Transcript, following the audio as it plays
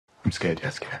I'm scared,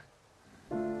 Jaskier.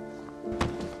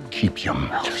 Keep your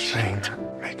mouth Just saying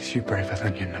that makes you braver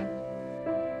than you know.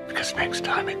 because next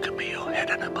time it could be your head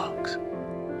in a box.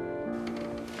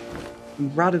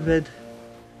 Radovid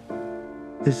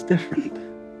is different.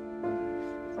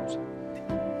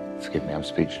 Forgive me, I'm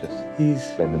speechless. He's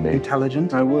Blame the me.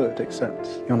 intelligent. I would, except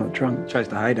you're not drunk. Tries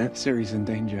to hide it. Ciri's in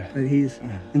danger. But he's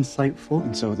insightful.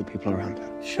 And so are the people around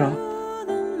her. Sharp.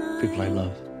 People I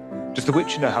love. Does the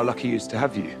Witcher know how lucky he is to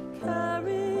have you?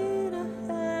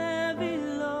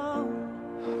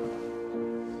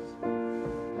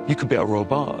 You could be a royal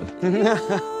bard.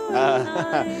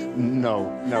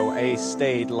 No, a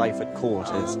staid life at court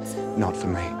is not for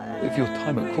me. If your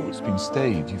time at court's been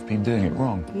stayed, you've been doing it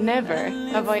wrong. Never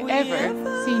have I ever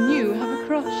seen you have a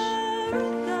crush.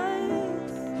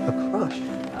 A crush.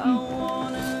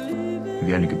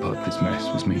 The only good part of this mess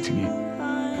was meeting you.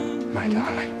 My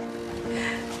darling.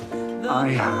 I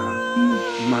have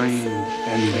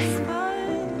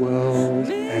mind-bending,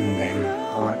 world-ending,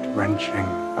 heart-wrenching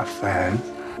affairs.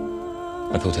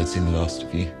 I thought I'd seen the last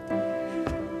of you.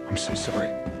 I'm so sorry.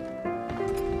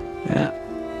 Yeah.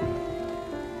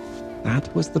 That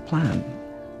was the plan.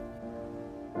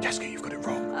 Jaskier, you've got it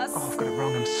wrong. Oh, I've got it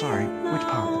wrong, I'm sorry. Which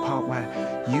part? The part where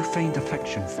you feigned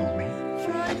affection for me?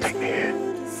 Take me here.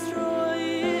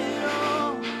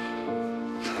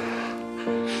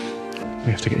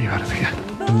 We have to get you out of here.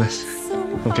 Unless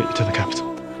we'll get you to the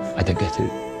capital. I don't get it.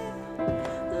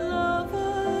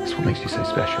 It's what makes you so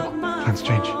special. Plans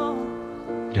change.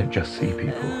 You don't just see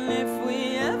people.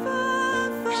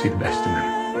 You see the best in them.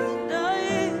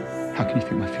 How can you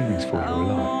think my feelings for you are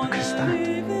alive? Because that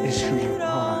is who you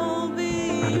are.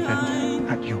 Radovid,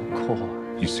 at your core.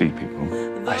 You see people.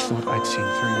 I thought I'd seen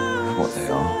through your What they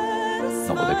are,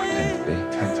 not what they pretend to be.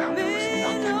 Turns out there was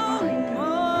nothing behind it.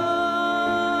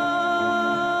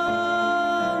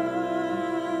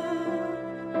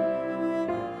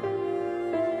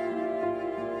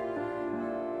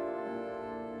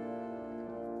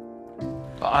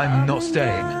 I'm not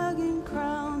staying.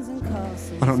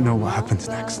 I don't know what happens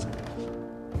next.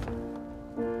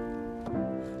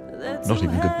 Not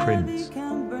even good prints.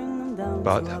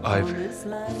 But I've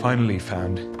finally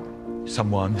found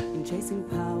someone.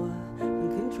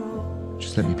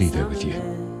 Just let me be there with you.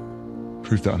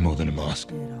 Prove that I'm more than a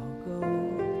mask.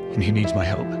 And he needs my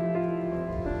help.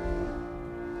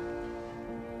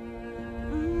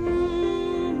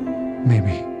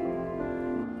 Maybe.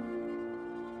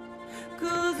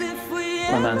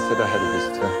 My man said I had a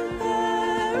visitor.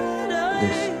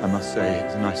 This, I must say,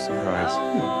 is a nice surprise.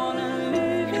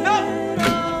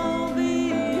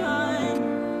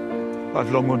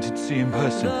 I've long wanted to see you in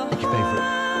person. Your favourite.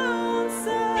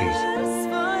 Please.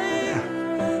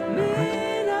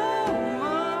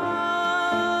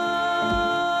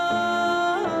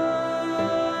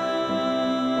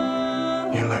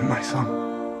 You learned my song.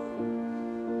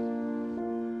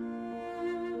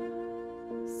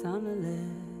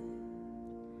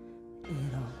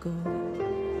 It all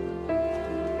go.